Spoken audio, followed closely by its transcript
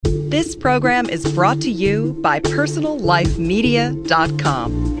This program is brought to you by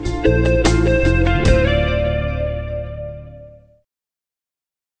PersonalLifeMedia.com.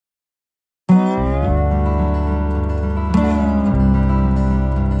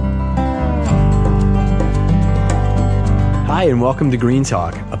 Hi, and welcome to Green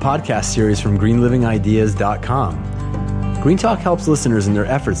Talk, a podcast series from greenlivingideas.com. Green Talk helps listeners in their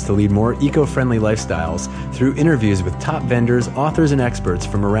efforts to lead more eco-friendly lifestyles through interviews with top vendors, authors, and experts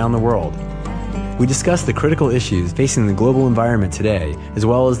from around the world. We discuss the critical issues facing the global environment today, as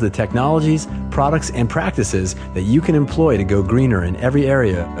well as the technologies, products, and practices that you can employ to go greener in every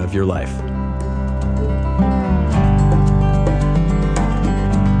area of your life.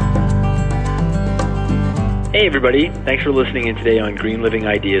 Hey everybody, thanks for listening in today on Green Living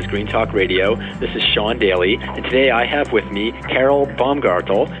Ideas, Green Talk Radio. This is Sean Daly, and today I have with me Carol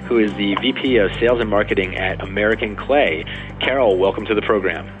Baumgartel, who is the VP of Sales and Marketing at American Clay. Carol, welcome to the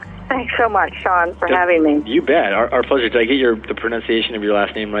program. Thanks so much, Sean, for having me. You bet. Our pleasure. Did I get the pronunciation of your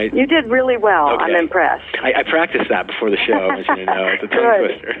last name right? You did really well. Okay. I'm impressed. I practiced that before the show. I want you to know. It's a tongue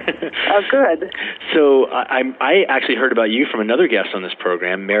twister. Oh, good. So I actually heard about you from another guest on this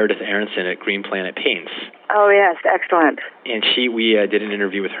program, Meredith Aronson at Green Planet Paints. Oh, yes. Excellent. And we did an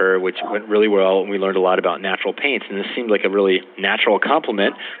interview with her, which went really well, and we learned a lot about natural paints. And this seemed like a really natural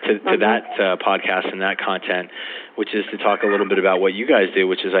complement to that podcast and that content, which is to talk a little bit about what you guys do,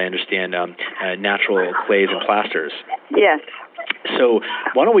 which is, I understand, natural clays and plasters. Yes. So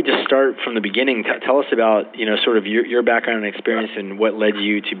why don't we just start from the beginning? Tell us about, sort of your background and experience and what led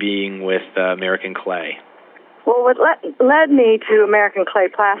you to being with American Clay. Well, what led me to American Clay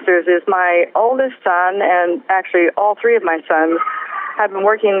Plasters is my oldest son, and actually all three of my sons, have been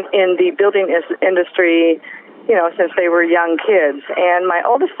working in the building industry, since they were young kids. And my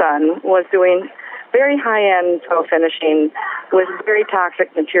oldest son was doing very high-end toe finishing with very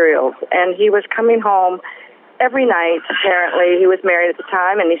toxic materials. And he was coming home every night, apparently. He was married at the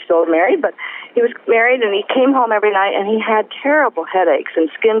time, and he's still married, but he was married, and he came home every night, and he had terrible headaches and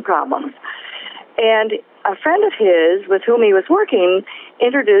skin problems. And a friend of his with whom he was working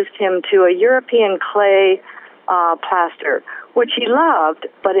introduced him to a European clay plaster, which he loved,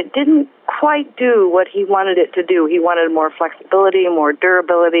 but it didn't quite do what he wanted it to do. He wanted more flexibility, more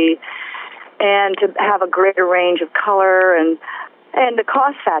durability, and to have a greater range of color, and the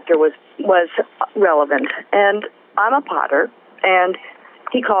cost factor was relevant. And I'm a potter, and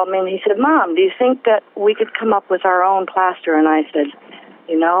he called me and he said, "Mom, do you think that we could come up with our own plaster?" And I said,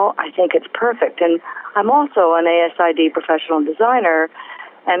 I think it's perfect. And I'm also an ASID professional designer,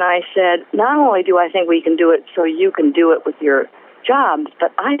 and I said, not only do I think we can do it so you can do it with your jobs,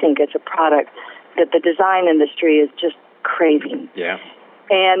 but I think it's a product that the design industry is just craving. Yeah.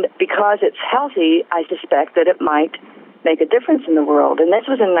 And because it's healthy, I suspect that it might make a difference in the world. And this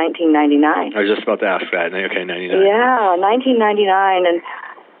was in 1999. I was just about to ask that. Okay, 99. Yeah, 1999. And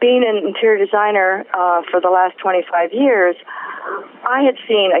being an interior designer for the last 25 years, I had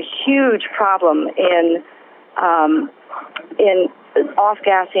seen a huge problem in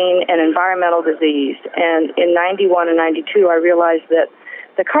off-gassing and environmental disease. And in 91 and 92, I realized that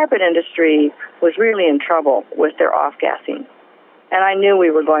the carpet industry was really in trouble with their off-gassing. And I knew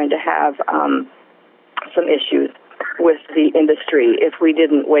we were going to have some issues with the industry if we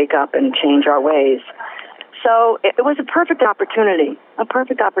didn't wake up and change our ways. So it was a perfect opportunity.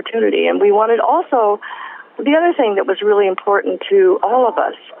 And we wanted also, the other thing that was really important to all of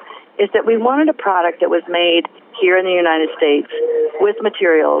us is that we wanted a product that was made here in the United States with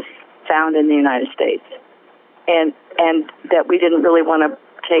materials found in the United States, and that we didn't really want to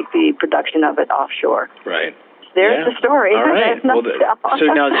take the production of it offshore. Right. There's the story. All right. So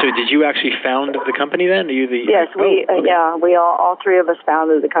did you actually found the company then? Are you the? Yes, we all three of us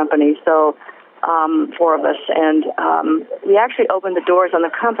founded the company. So. Four of us, and we actually opened the doors on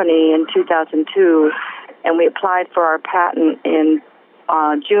the company in 2002, and we applied for our patent in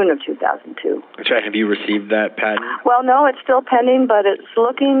June of 2002. That's right. Have you received that patent? Well, no, it's still pending, but it's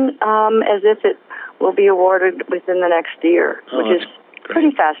looking as if it will be awarded within the next year, which is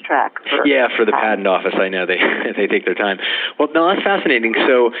pretty fast track. For the patent office, I know they take their time. Well, no, that's fascinating.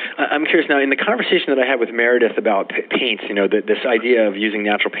 So I'm curious now, in the conversation that I had with Meredith about paints, this idea of using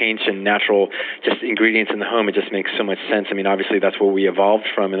natural paints and natural just ingredients in the home, it just makes so much sense. I mean, obviously that's what we evolved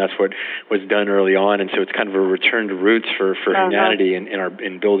from, and that's what was done early on, and so it's kind of a return to roots for humanity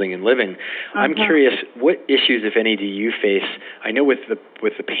in building and living. I'm curious, what issues, if any, do you face? I know with the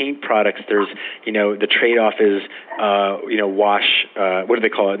paint products, there's the trade-off is wash. What do they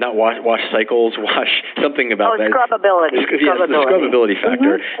call it? Not wash cycles, wash something about that. Scrubbability. The scrubbability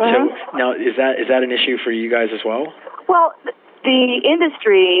factor. So now, is that an issue for you guys as well? Well, The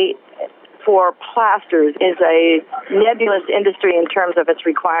industry for plasters is a nebulous industry in terms of its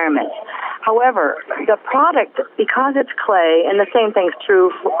requirements. However, the product, because it's clay, and the same thing's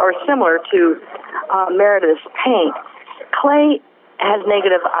true or similar to Meredith's paint, clay has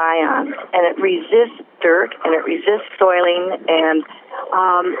negative ions, and it resists dirt, and it resists soiling, and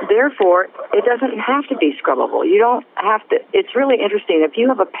therefore, it doesn't have to be scrubbable. You don't have to. It's really interesting. If you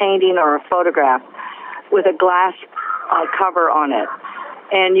have a painting or a photograph with a glass cover on it,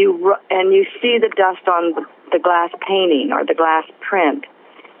 and you see the dust on the glass painting or the glass print,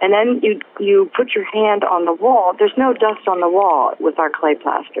 and then you put your hand on the wall, there's no dust on the wall with our clay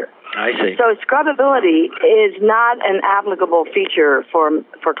plaster. I see. So scrubbability is not an applicable feature for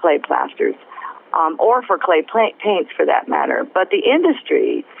clay plasters, or for clay paints for that matter. But the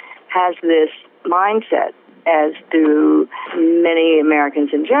industry has this mindset, as do many Americans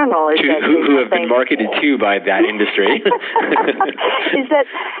in general, who have been marketed to by that industry. Is that,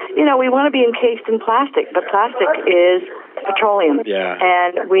 we want to be encased in plastic, but plastic is petroleum,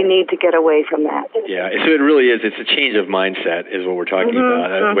 and we need to get away from that. Yeah, so it really is. It's a change of mindset is what we're talking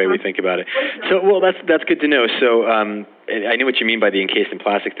about, the way we think about it. So, well, that's good to know. So I know what you mean by the encased in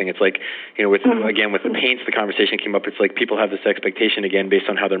plastic thing. It's like, with the paints, the conversation came up. It's like people have this expectation, again, based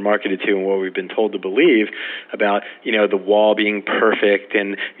on how they're marketed to and what we've been told to believe about, the wall being perfect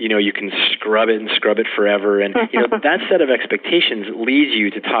and, you can scrub it forever. And, that set of expectations leads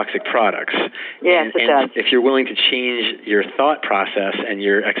you to toxic products. Yes, it does. If you're willing to change your thought process and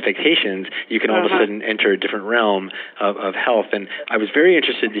your expectations, you can all of a sudden enter a different realm of health. And I was very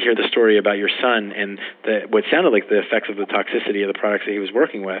interested to hear the story about your son and what sounded like the effects of the toxicity of the products that he was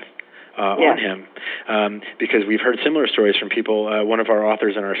working with on him, because we've heard similar stories from people. One of our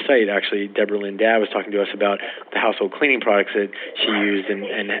authors on our site, actually, Deborah Lynn Dad, was talking to us about the household cleaning products that she used, and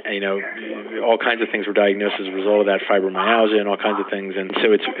all kinds of things were diagnosed as a result of that, fibromyalgia and all kinds of things. And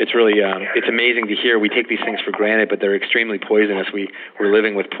so it's really it's amazing to hear. We take these things for granted, but they're extremely poisonous. We're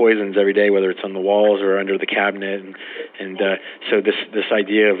living with poisons every day, whether it's on the walls or under the cabinet, and so this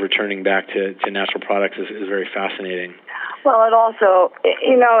idea of returning back to natural products is very fascinating. Well, it also,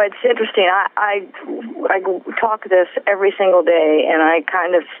 it's interesting. I talk this every single day, and I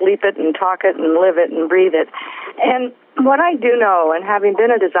kind of sleep it and talk it and live it and breathe it. And what I do know, and having been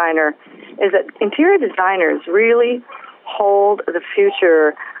a designer, is that interior designers really hold the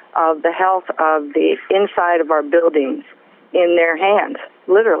future of the health of the inside of our buildings in their hands,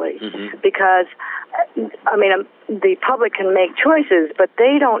 literally. Because, the public can make choices, but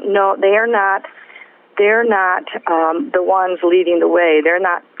they don't know, they're not the ones leading the way. They're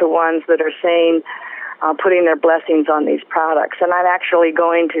not the ones that are saying, putting their blessings on these products. And I'm actually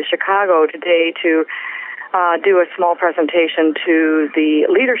going to Chicago today to do a small presentation to the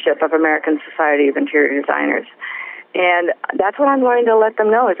leadership of American Society of Interior Designers. And that's what I'm going to let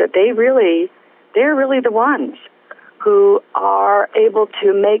them know, is that they're really the ones who are able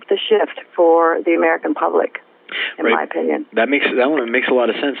to make the shift for the American public. In my opinion, that makes a lot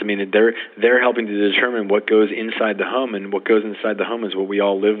of sense. I mean, they're helping to determine what goes inside the home, and what goes inside the home is what we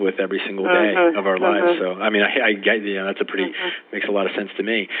all live with every single day of our lives. So, I mean, I get that's a pretty makes a lot of sense to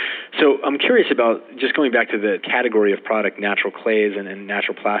me. So, I'm curious about just going back to the category of product, natural clays and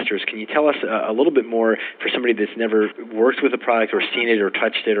natural plasters. Can you tell us a little bit more for somebody that's never worked with a product or seen it or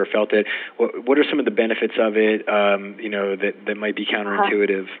touched it or felt it? What are some of the benefits of it? That might be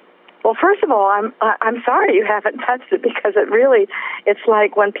counterintuitive. Well, first of all, I'm sorry you haven't touched it, because it's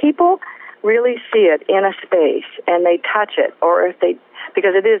like when people really see it in a space and they touch it, or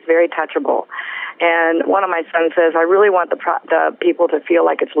because it is very touchable. And one of my sons says, I really want the people to feel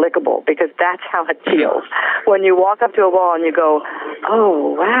like it's lickable, because that's how it feels. When you walk up to a wall and you go,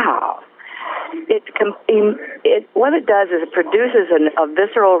 oh, wow. What it does is it produces a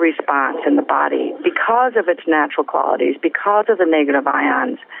visceral response in the body because of its natural qualities, because of the negative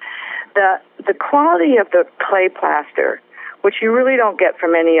ions. The quality of the clay plaster, which you really don't get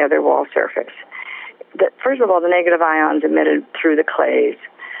from any other wall surface. First of all, the negative ions emitted through the clays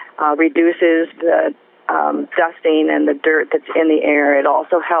reduces the dusting and the dirt that's in the air. It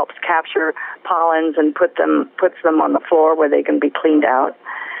also helps capture pollens and puts them on the floor where they can be cleaned out.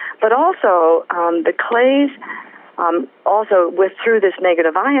 But also, the clays, through this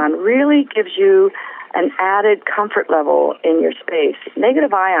negative ion, really gives you an added comfort level in your space.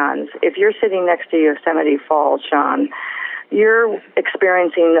 Negative ions, if you're sitting next to Yosemite Falls, Sean, you're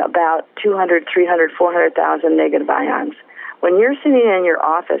experiencing about 200, 300, 400,000 negative ions. When you're sitting in your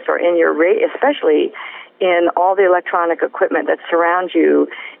office or in your especially in all the electronic equipment that surrounds you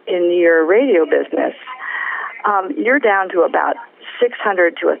in your radio business, you're down to about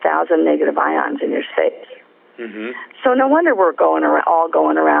 600 to 1,000 negative ions in your space. Mm-hmm. So no wonder we're all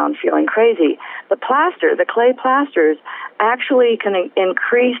going around feeling crazy. The clay plasters, actually can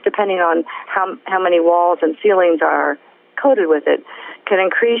increase, depending on how many walls and ceilings are coated with it, can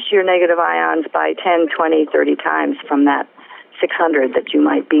increase your negative ions by 10, 20, 30 times from that 600 that you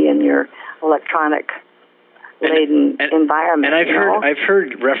might be in your electronic-laden environment. And I've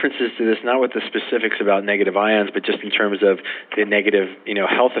heard references to this, not with the specifics about negative ions, but just in terms of the negative,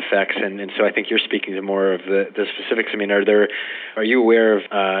 health effects. And so I think you're speaking to more of the specifics. I mean, are you aware of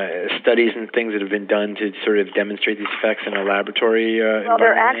studies and things that have been done to sort of demonstrate these effects in a laboratory? Well,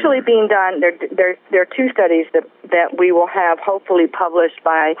 they're actually being done. There are two studies that we will have hopefully published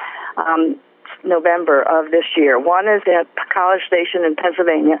by November of this year. One is at College Station in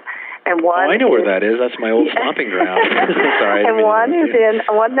Pennsylvania, and one. I know where that is. That's my old stomping ground. Sorry. And one is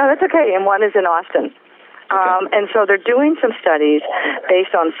no, that's okay. And one is in Austin. Okay. And so they're doing some studies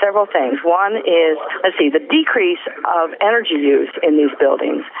based on several things. One is, the decrease of energy use in these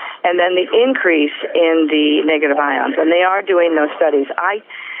buildings, and then the increase in the negative ions. And they are doing those studies. I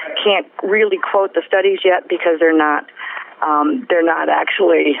can't really quote the studies yet because they're not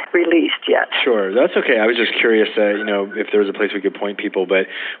actually released yet. Sure, that's okay. I was just curious, if there was a place we could point people, but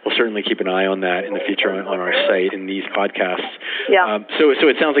we'll certainly keep an eye on that in the future on our site in these podcasts. Yeah. So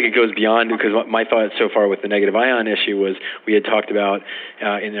it sounds like it goes beyond, because my thought so far with the negative ion issue was we had talked about,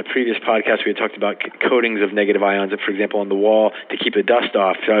 in a previous podcast, we had talked about coatings of negative ions, for example, on the wall to keep the dust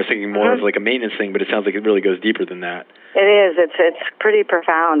off. So I was thinking more of like a maintenance thing, but it sounds like it really goes deeper than that. It is. It's pretty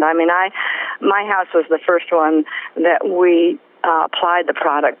profound. I mean, my house was the first one that we applied the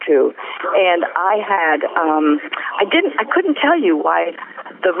product to, and I couldn't tell you why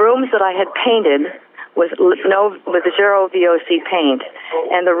the rooms that I had painted with zero VOC paint,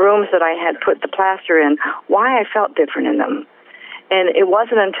 and the rooms that I had put the plaster in, why I felt different in them. And it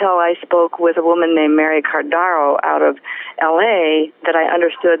wasn't until I spoke with a woman named Mary Cardaro out of L.A. that I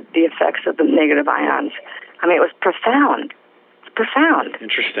understood the effects of the negative ions. I mean, it was profound. It's profound.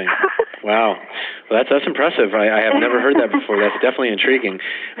 Interesting. Wow. Well, that's impressive. I have never heard that before. That's definitely intriguing.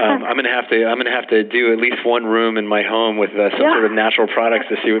 I'm going to have to do at least one room in my home with some sort of natural products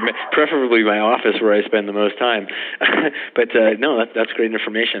to see, preferably my office where I spend the most time. But no, that's great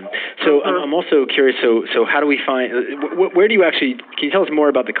information. So I'm also curious. So how do we find? Where do you actually? Can you tell us more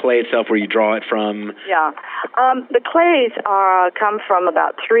about the clay itself? Where you draw it from? Yeah, the clays come from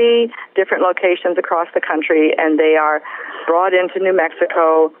about 3 different locations across the country, and they are brought into New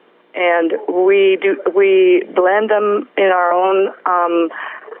Mexico. And we blend them in our own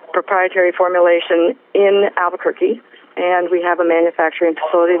proprietary formulation in Albuquerque, and we have a manufacturing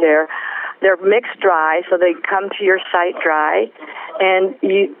facility there. They're mixed dry, so they come to your site dry, and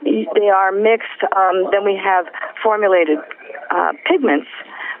they are mixed. Then we have formulated pigments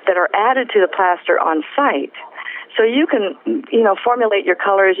that are added to the plaster on site. So you can, formulate your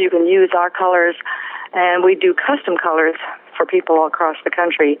colors. You can use our colors, and we do custom colors for people all across the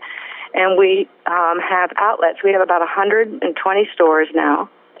country. And we have outlets. We have about 120 stores now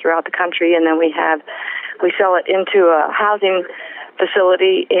throughout the country, and then we sell it into a housing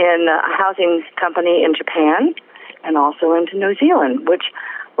facility in a housing company in Japan, and also into New Zealand, which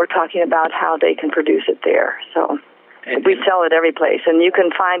we're talking about how they can produce it there. So we sell it every place, and you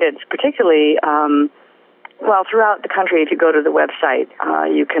can find it particularly throughout the country. If you go to the website,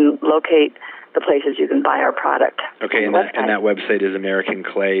 you can locate the places you can buy our product. Okay, and that website is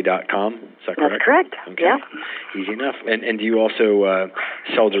AmericanClay.com, is that correct? That's correct, okay. Yeah. Easy enough. And do you also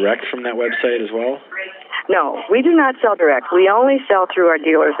sell direct from that website as well? No, we do not sell direct. We only sell through our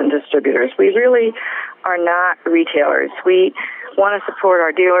dealers and distributors. We really are not retailers. We want to support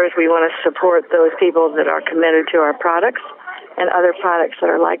our dealers. We want to support those people that are committed to our products and other products that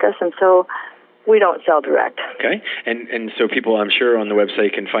are like us, and so we don't sell direct. Okay, and so people, I'm sure, on the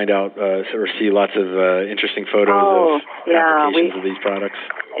website can find out or see lots of interesting photos of applications of these products.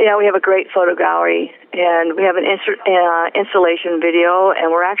 Yeah, we have a great photo gallery, and we have an installation video,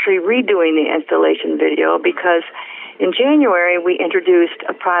 and we're actually redoing the installation video because in January we introduced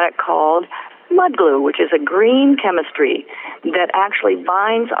a product called mud glue, which is a green chemistry that actually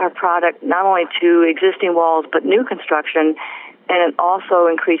binds our product not only to existing walls but new construction, and it also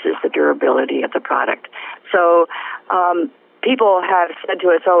increases the durability of the product. So people have said to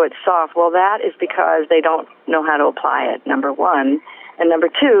us, it's soft. Well, that is because they don't know how to apply it, number one. And number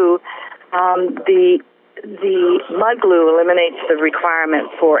two, the mud glue eliminates the requirement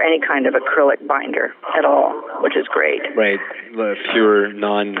for any kind of acrylic binder at all, which is great. Right, the fewer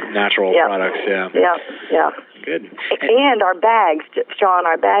non-natural products, Yeah. Good. And our bags, Sean,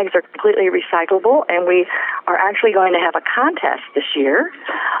 our bags are completely recyclable, and we are actually going to have a contest this year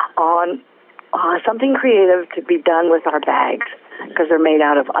on something creative to be done with our bags because they're made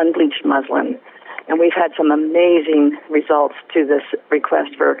out of unbleached muslin. And we've had some amazing results to this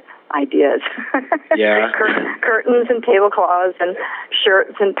request for ideas. Yeah. Curtains and tablecloths and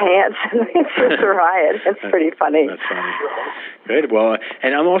shirts and pants. It's just a riot. It's pretty funny. That's funny. Good. Well,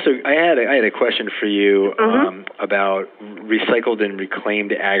 and I had a question for you about recycled and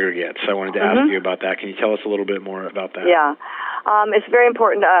reclaimed aggregates. I wanted to ask you about that. Can you tell us a little bit more about that? Yeah. It's very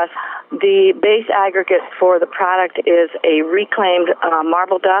important to us. The base aggregate for the product is a reclaimed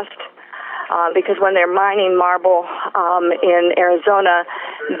marble dust. Because when they're mining marble in Arizona,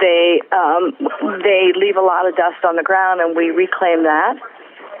 they leave a lot of dust on the ground, and we reclaim that.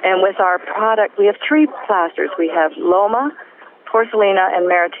 And with our product, we have 3 plasters. We have Loma, Porcelina, and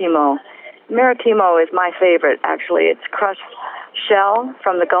Maritimo. Maritimo is my favorite, actually. It's crushed shell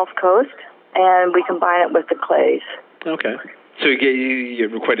from the Gulf Coast, and we combine it with the clays. Okay. So you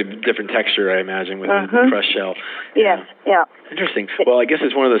get quite a different texture, I imagine, with the crushed shell. Yes, yeah. Interesting. Well, I guess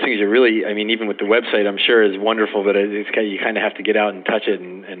it's one of those things you really, even with the website, I'm sure is wonderful, but you kind of have to get out and touch it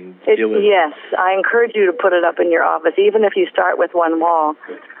and feel it. Yes, I encourage you to put it up in your office, even if you start with one wall.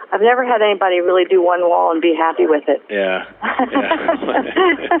 I've never had anybody really do one wall and be happy with it. Yeah.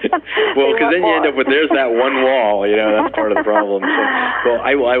 Well, because then you end up with there's that one wall. That's part of the problem. So, well,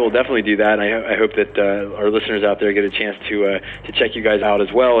 I will definitely do that. And I hope that our listeners out there get a chance to check you guys out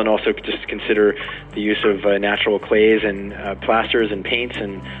as well, and also just consider the use of natural clays and plasters and paints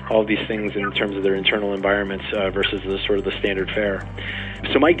and all of these things in terms of their internal environments versus the sort of the standard fare.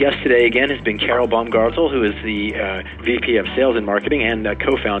 So my guest today again has been Carol Baumgartel, who is the VP of Sales and Marketing and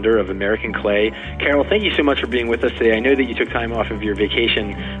co-founder of American Clay. Carol, thank you so much for being with us today. I know that you took time off of your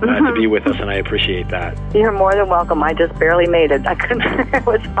vacation to be with us, and I appreciate that. You're more than welcome. I just barely made it. I couldn't. It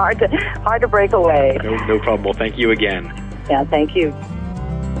was hard to break away. No problem. Well, thank you again. Yeah, thank you.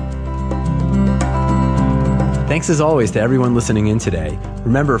 Thanks as always to everyone listening in today.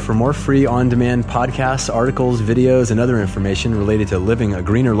 Remember, for more free on-demand podcasts, articles, videos, and other information related to living a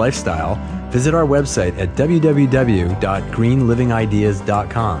greener lifestyle, visit our website at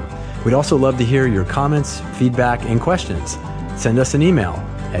www.greenlivingideas.com. We'd also love to hear your comments, feedback, and questions. Send us an email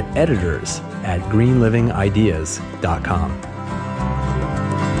at editors@greenlivingideas.com.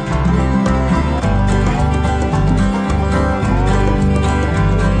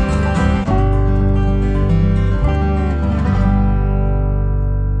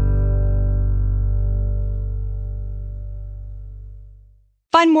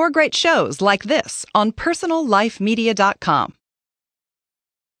 Find more great shows like this on personallifemedia.com.